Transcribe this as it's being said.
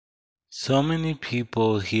So many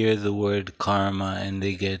people hear the word karma and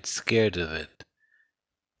they get scared of it.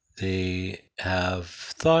 They have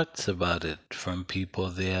thoughts about it from people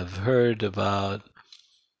they have heard about.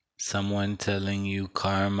 Someone telling you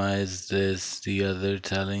karma is this, the other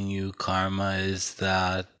telling you karma is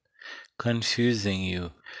that, confusing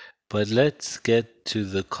you. But let's get to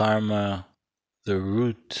the karma, the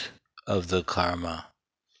root of the karma,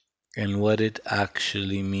 and what it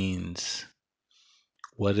actually means,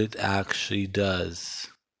 what it actually does.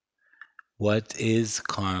 What is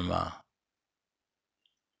karma?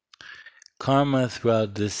 Karma,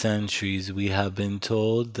 throughout the centuries, we have been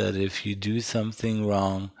told that if you do something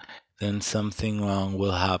wrong, then something wrong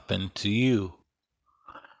will happen to you.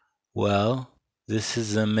 Well, this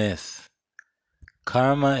is a myth.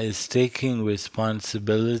 Karma is taking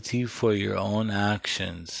responsibility for your own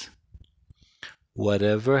actions.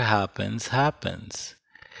 Whatever happens, happens.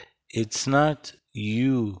 It's not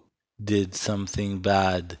you did something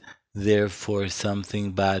bad, therefore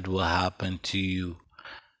something bad will happen to you.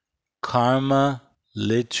 Karma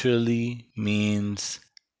literally means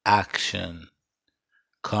action.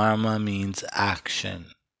 Karma means action,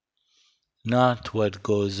 not what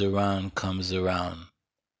goes around comes around.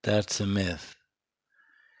 That's a myth.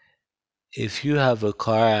 If you have a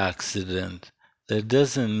car accident, that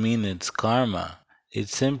doesn't mean it's karma. It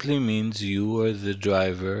simply means you or the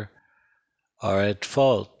driver are at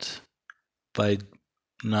fault by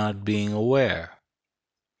not being aware.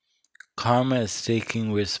 Karma is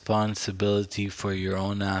taking responsibility for your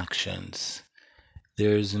own actions.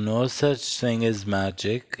 There is no such thing as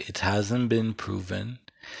magic. It hasn't been proven.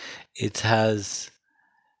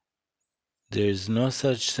 There's no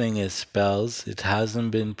such thing as spells. It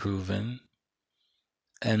hasn't been proven.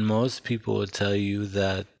 And most people will tell you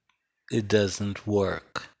that it doesn't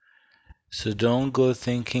work. So don't go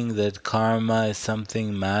thinking that karma is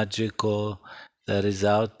something magical that is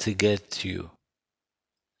out to get you.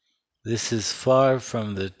 This is far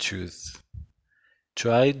from the truth.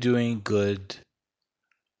 Try doing good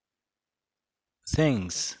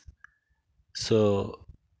things. So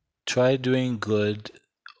try doing good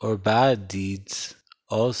or bad deeds,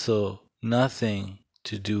 also nothing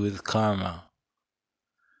to do with karma.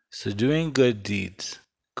 So doing good deeds,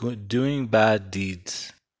 doing bad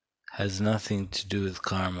deeds has nothing to do with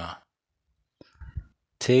karma.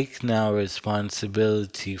 Take now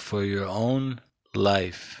responsibility for your own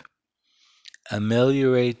life.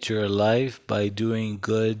 Ameliorate your life by doing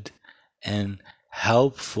good and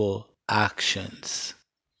helpful actions.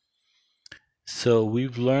 So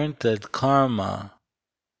we've learned that karma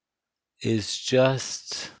is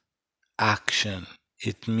just action.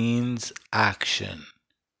 It means action.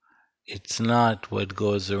 It's not what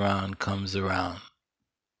goes around comes around.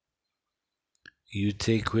 You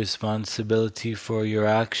take responsibility for your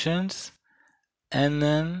actions, and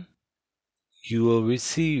then you will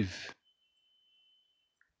receive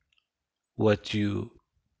what you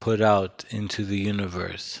put out into the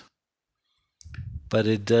universe. But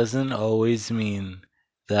it doesn't always mean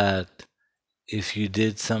that if you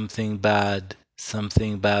did something bad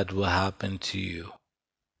will happen to you.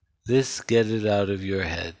 Get it out of your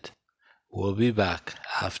head. We'll be back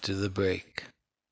after the break.